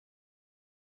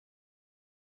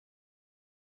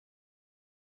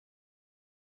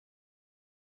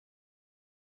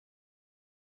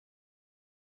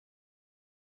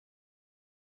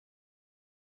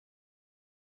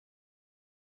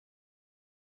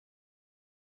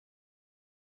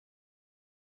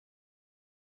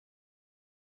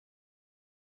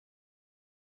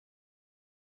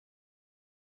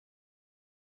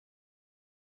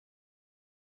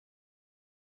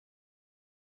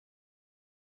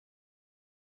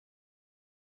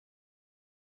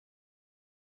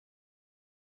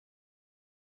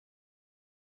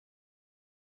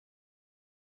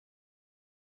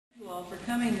all for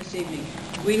coming this evening.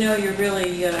 We know you're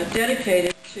really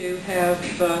dedicated to have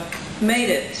made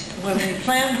it. When we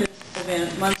planned this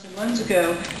event months and months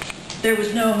ago, there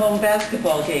was no home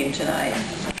basketball game tonight.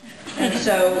 And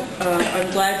so I'm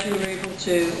glad you were able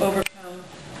to overcome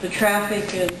the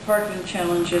traffic and parking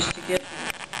challenges to get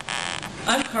here.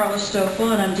 I'm Carla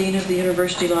Stoffel, and I'm Dean of the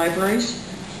University Libraries.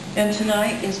 And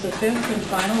tonight is the 5th and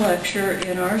final lecture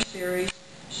in our series,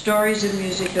 Stories and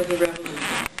Music of the Revolution.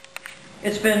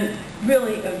 It's been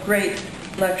really a great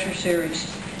lecture series.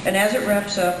 And as it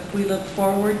wraps up, we look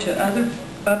forward to other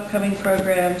upcoming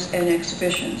programs and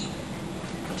exhibitions.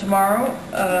 Tomorrow,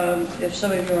 if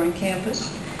some of you are on campus,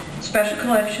 Special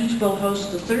Collections will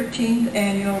host the 13th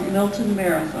annual Milton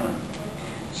Marathon,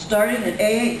 starting at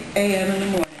 8 a.m. in the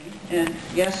morning. And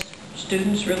yes,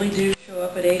 students really do show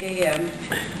up at 8 a.m.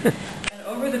 And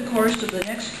over the course of the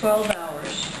next 12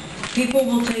 hours, people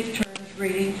will take turns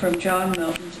reading from John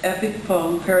Milton's epic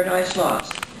poem, Paradise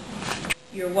Lost.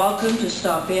 You're welcome to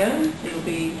stop in. It'll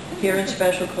be here in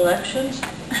Special Collections.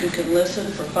 You can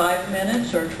listen for 5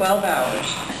 minutes or 12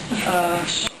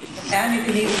 hours. And you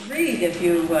can even read if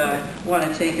you want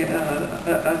to take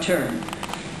a turn.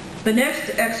 The next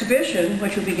exhibition,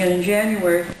 which will begin in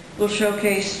January, will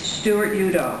showcase Stuart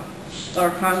Udall,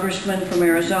 our congressman from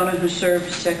Arizona who served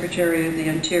as Secretary of the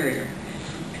Interior.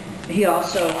 He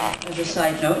also, as a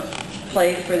side note,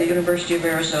 played for the University of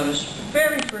Arizona's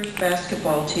very first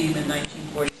basketball team in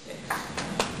 1946.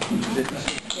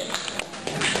 Yes.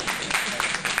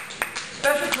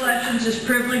 Special Collections is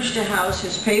privileged to house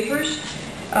his papers,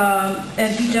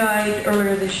 and he died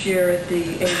earlier this year at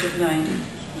the age of 90.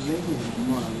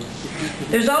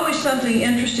 There's always something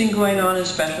interesting going on in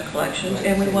Special Collections,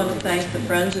 and we want to thank the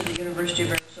Friends of the University of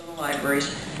Arizona Libraries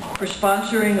for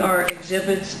sponsoring our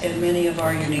exhibits and many of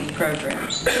our unique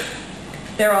programs.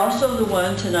 They're also the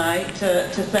one tonight to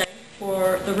thank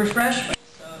for the refreshments.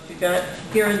 So if you got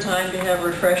here in time to have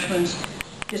refreshments,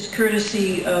 it's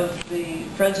courtesy of the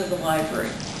Friends of the Library.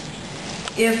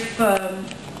 If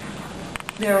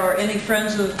there are any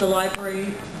Friends of the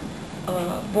Library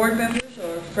board members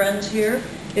or friends here,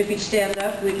 if you'd stand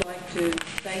up, we'd like to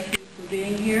thank you for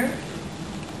being here.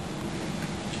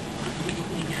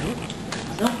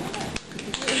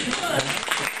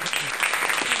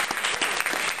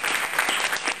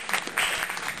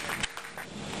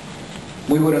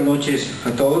 Muy buenas noches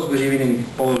a todos. Good evening,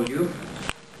 all of you.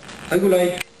 I would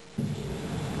like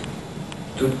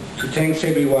to thank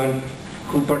everyone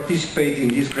who participated in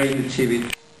this great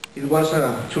exhibit. It was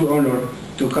a true honor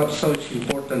to have such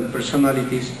important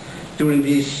personalities during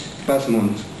these past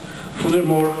months.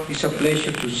 Furthermore, it's a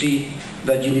pleasure to see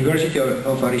that University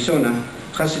of Arizona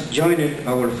has joined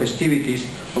our festivities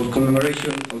of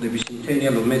commemoration of the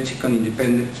bicentennial of Mexican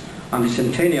independence and the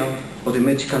centennial of the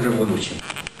Mexican Revolution.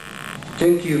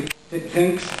 Thanks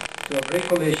to a great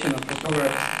collection of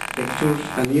photographs, lectures,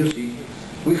 and music,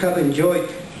 we have enjoyed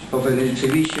of an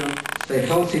exhibition that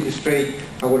helps illustrate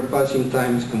our passing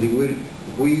times and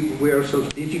we were so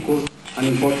difficult and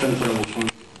important for our country.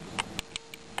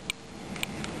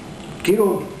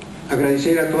 Quiero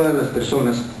agradecer a todas las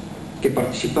personas que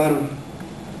participaron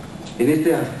en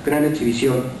esta gran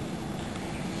exhibición.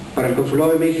 Para el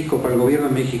Consulado de México, para el Gobierno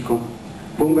de México,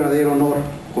 fue un verdadero honor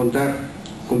contar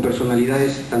con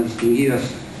personalidades tan distinguidas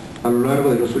a lo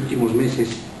largo de los últimos meses.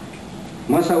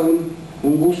 Más aún,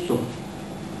 un gusto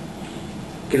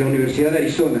que la Universidad de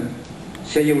Arizona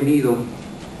se haya unido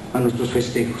a nuestros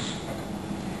festejos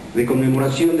de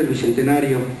conmemoración del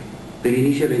bicentenario del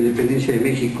inicio de la independencia de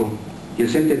México y el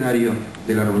centenario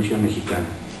de la Revolución Mexicana.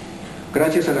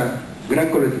 Gracias a la gran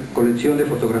colección de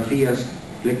fotografías,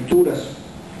 lecturas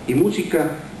y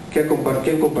música que han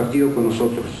compartido con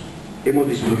nosotros, hemos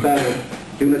disfrutado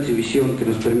de una exhibición que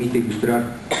nos permite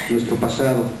ilustrar nuestro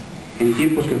pasado en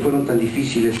tiempos que fueron tan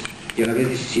difíciles y a la vez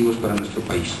decisivos para nuestro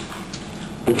país.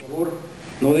 Por favor,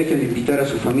 no dejen de invitar a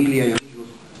su familia y amigos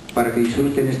para que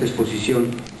disfruten esta exposición,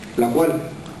 la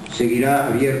cual seguirá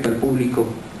abierta al público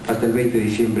hasta el 20 de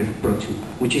diciembre próximo.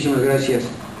 Muchísimas gracias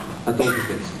a todos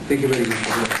ustedes. Thank you very much.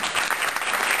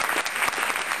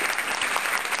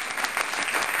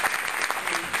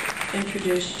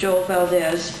 Introduce Joel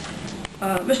Valdez.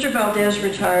 Mr. Valdez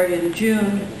retired in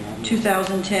June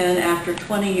 2010 after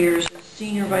 20 years as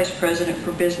Senior Vice President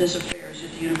for Business Affairs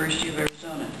at the University of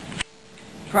Arizona.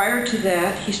 Prior to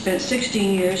that, he spent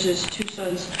 16 years as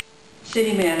Tucson's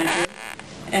city manager,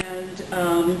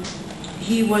 and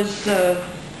he was the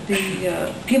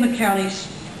Pima County's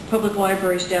Public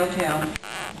Library's downtown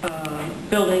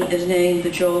building is named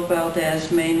the Joel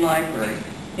Valdez Main Library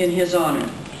in his honor.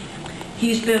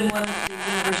 He's been one of the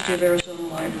University of Arizona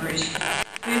Library's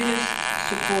biggest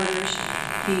supporters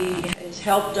He has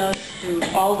helped us through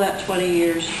all that 20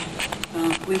 years.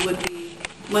 We would be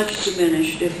much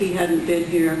diminished if he hadn't been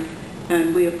here,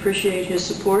 and we appreciate his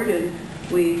support, and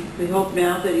we hope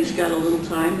now that he's got a little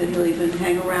time that he'll even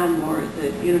hang around more at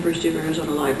the University of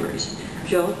Arizona Libraries.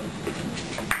 Joe?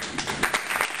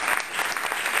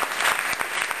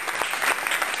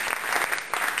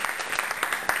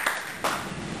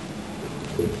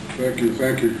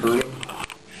 Thank you, Carla.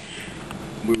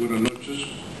 Muy buenas noches.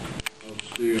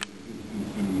 I'll stay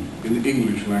in the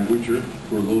English language here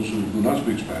for those who do not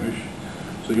speak Spanish.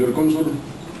 Señor Cónsul,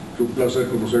 qué un placer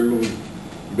conocerlo,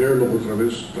 verlo otra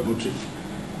vez esta noche.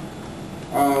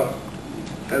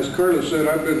 As Carla said,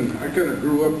 I kind of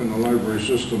grew up in the library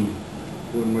system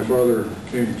when my father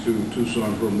came to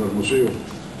Tucson from the Museo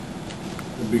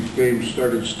and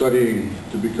started studying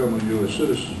to become a U.S.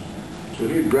 citizen. So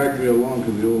he dragged me along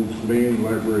to the old main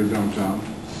library downtown,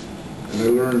 and I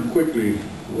learned quickly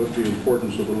what the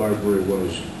importance of the library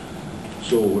was.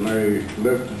 So when I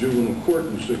left the juvenile court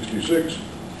in '66,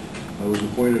 I was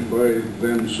appointed by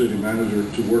then city manager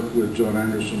to work with John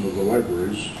Anderson of the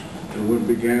libraries, and what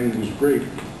began was great.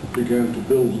 Began to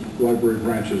build library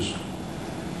branches,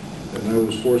 and I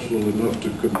was forceful enough to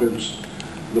convince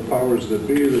the powers that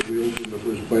be that we opened the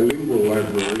first bilingual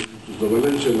library, which is the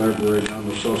Valencia Library down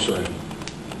the south side,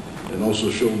 and also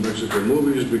show Mexican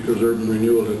movies because Urban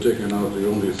Renewal had taken out the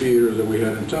only theater that we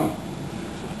had in town.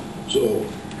 So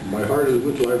my heart is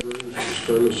with libraries, as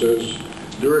Carla says.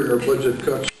 During our budget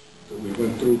cuts that we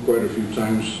went through quite a few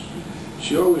times,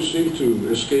 she always seemed to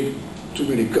escape too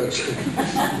many cuts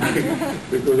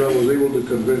because I was able to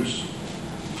convince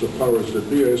the powers that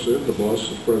be. I said, the boss,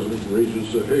 the president, the regent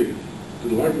said, hey,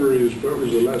 the library is probably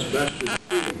the last bastion of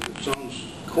freedom. It sounds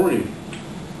corny,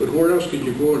 but where else can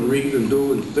you go and read and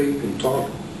do and think and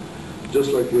talk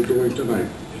just like we're doing tonight?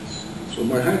 So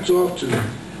my hat's off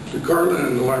to Carla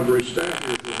and the library staff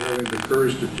for having the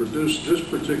courage to produce this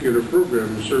particular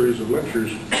program, a series of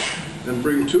lectures, and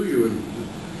bring to you and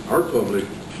our public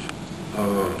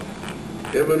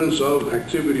evidence of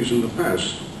activities in the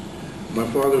past. My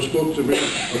father spoke to me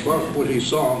about what he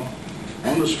saw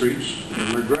on the streets,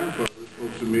 and my grandfather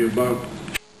spoke to me about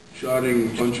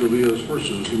shotting Pancho Villa's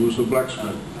horses. He was a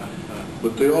blacksmith.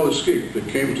 But they all escaped. They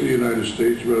came to the United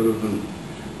States rather than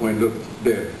wind up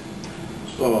dead.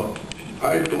 So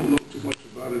I don't know too much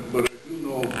about it, but I do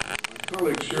know my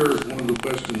colleagues here are one of the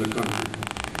best in the country.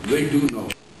 They do know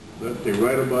that. They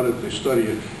write about it, they study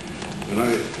it. And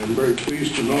I am very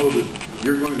pleased to know that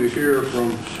you're going to hear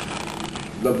from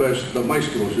the best, the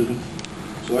maestros.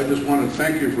 So I just want to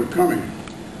thank you for coming.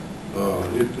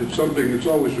 It's something, it's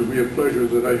always for me a pleasure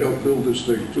that I helped build this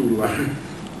thing too. I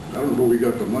don't know where we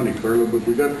got the money, Carla, but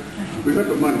we got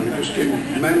the money. It just came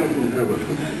manna from heaven.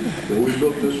 So we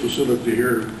built this facility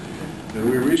here, and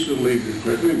we recently,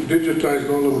 I think, digitized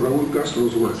all of Raul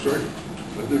Castro's works, right?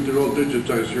 I think they're all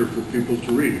digitized here for people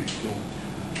to read. So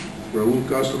Raul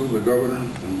Castro, the governor,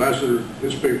 ambassador,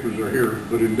 his papers are here,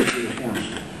 but in digital forms.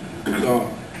 So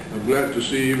I'm glad to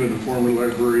see even a former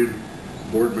library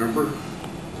board member,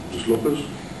 Ms. Lopez,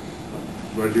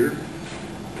 right here.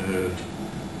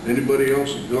 Anybody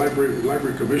else?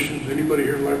 Library commissions? Anybody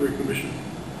here? Library commission?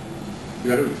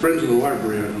 Yeah, friends of the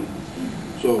library, I know.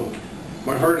 So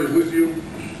my heart is with you.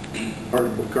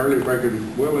 Carly, if I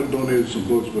can, well, I donated some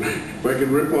books, but if I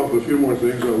can rip off a few more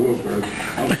things, I will, Carly.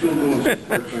 I'm still doing some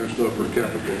part-time stuff for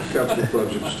capital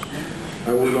projects.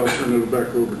 I will now turn it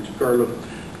back over to Carla,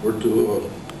 or to,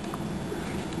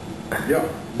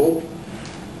 both,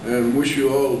 and wish you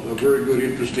all a very good,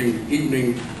 interesting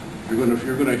evening. If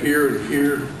you're going to hear and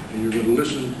hear, and you're going to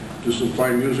listen to some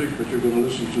fine music, but you're going to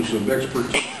listen to some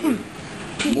experts,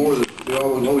 more than they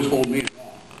always hold me.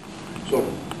 So,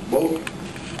 both,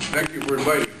 thank you for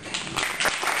inviting me.